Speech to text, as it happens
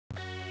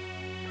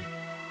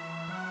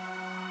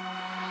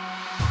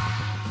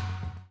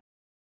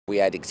We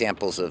had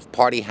examples of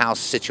party house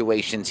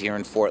situations here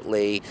in Fort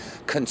Lee,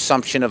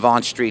 consumption of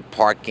on-street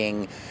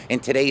parking. In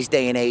today's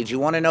day and age, you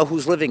want to know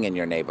who's living in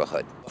your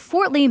neighborhood.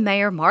 Fort Lee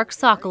Mayor Mark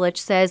Sokolich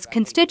says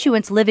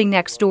constituents living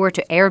next door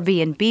to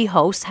Airbnb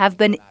hosts have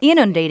been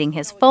inundating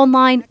his phone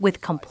line with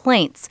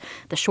complaints.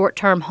 The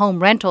short-term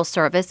home rental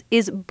service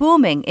is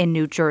booming in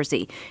New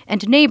Jersey,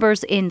 and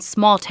neighbors in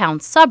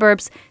small-town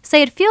suburbs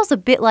say it feels a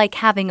bit like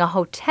having a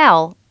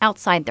hotel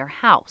outside their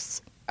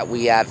house.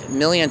 We have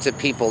millions of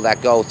people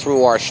that go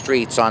through our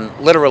streets on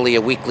literally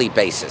a weekly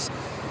basis.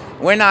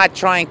 We're not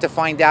trying to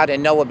find out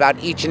and know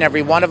about each and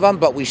every one of them,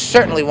 but we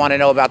certainly want to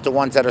know about the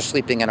ones that are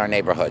sleeping in our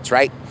neighborhoods,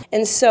 right?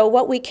 And so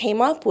what we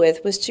came up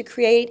with was to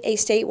create a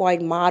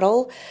statewide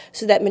model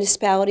so that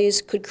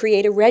municipalities could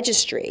create a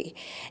registry.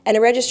 And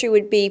a registry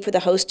would be for the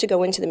host to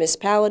go into the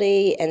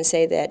municipality and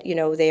say that,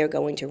 they are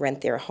going to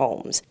rent their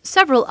homes.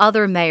 Several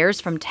other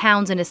mayors from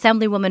towns in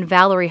Assemblywoman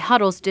Valerie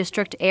Huddle's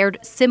district aired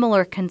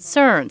similar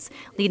concerns,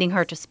 leading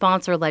her to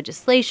sponsor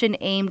legislation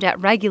aimed at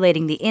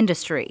regulating the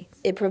industry.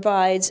 It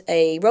provides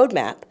a roadmap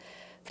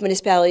for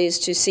municipalities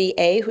to see,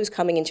 A, who's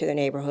coming into their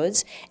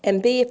neighborhoods,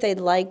 and B, if they'd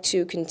like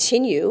to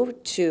continue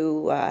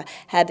to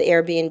have the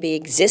Airbnb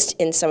exist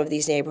in some of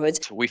these neighborhoods.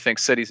 We think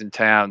cities and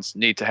towns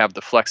need to have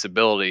the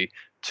flexibility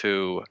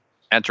to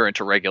enter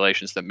into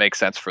regulations that make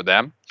sense for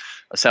them.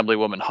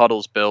 Assemblywoman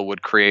Huddle's bill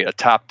would create a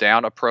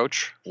top-down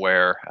approach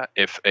where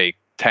if a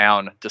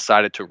town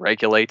decided to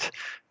regulate,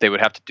 they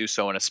would have to do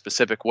so in a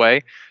specific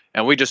way.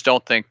 And we just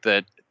don't think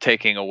that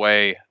taking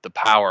away the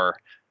power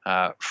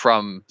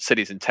from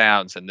cities and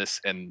towns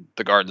in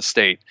the Garden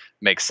State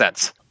makes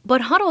sense.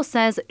 But Huddle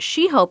says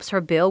she hopes her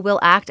bill will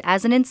act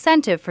as an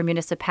incentive for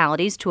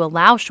municipalities to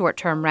allow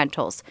short-term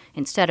rentals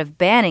instead of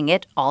banning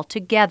it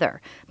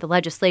altogether. The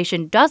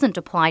legislation doesn't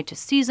apply to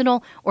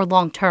seasonal or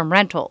long-term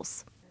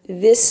rentals.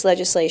 This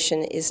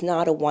legislation is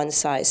not a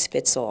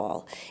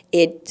one-size-fits-all.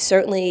 It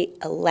certainly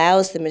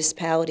allows the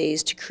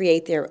municipalities to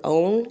create their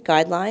own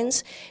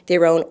guidelines,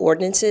 their own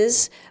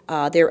ordinances,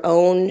 their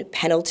own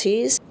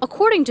penalties.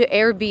 According to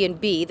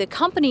Airbnb, the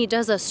company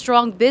does a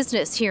strong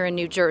business here in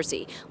New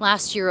Jersey.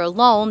 Last year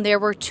alone, there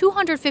were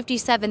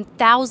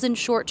 257,000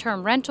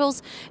 short-term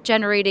rentals,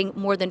 generating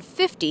more than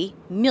 $50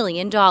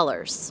 million.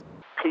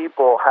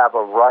 People have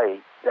a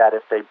right that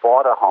if they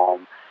bought a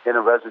home in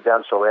a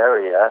residential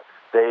area,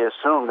 they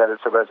assume that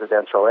it's a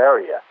residential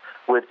area.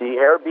 With the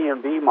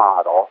Airbnb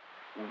model,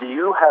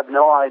 you have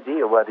no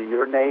idea whether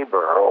your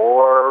neighbor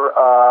or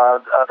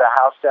the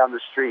house down the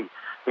street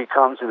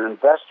becomes an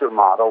investor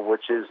model,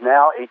 which is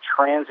now a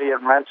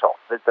transient rental.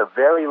 At the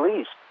very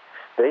least,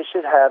 they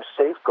should have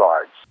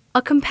safeguards.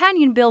 A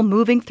companion bill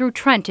moving through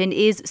Trenton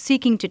is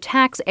seeking to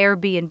tax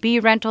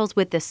Airbnb rentals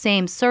with the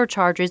same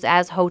surcharges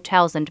as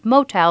hotels and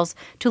motels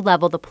to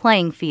level the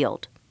playing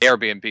field.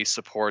 Airbnb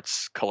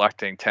supports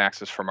collecting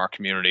taxes from our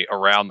community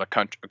around the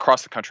country,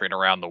 across the country and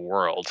around the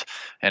world,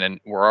 and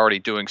we're already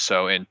doing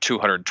so in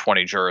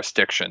 220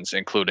 jurisdictions,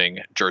 including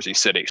Jersey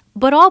City.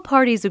 But all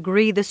parties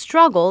agree the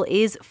struggle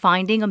is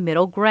finding a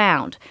middle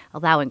ground,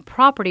 allowing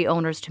property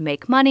owners to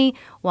make money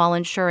while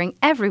ensuring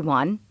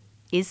everyone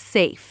is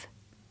safe.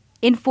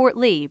 In Fort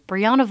Lee,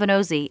 Brianna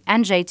Venozzi,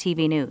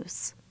 NJTV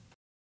News.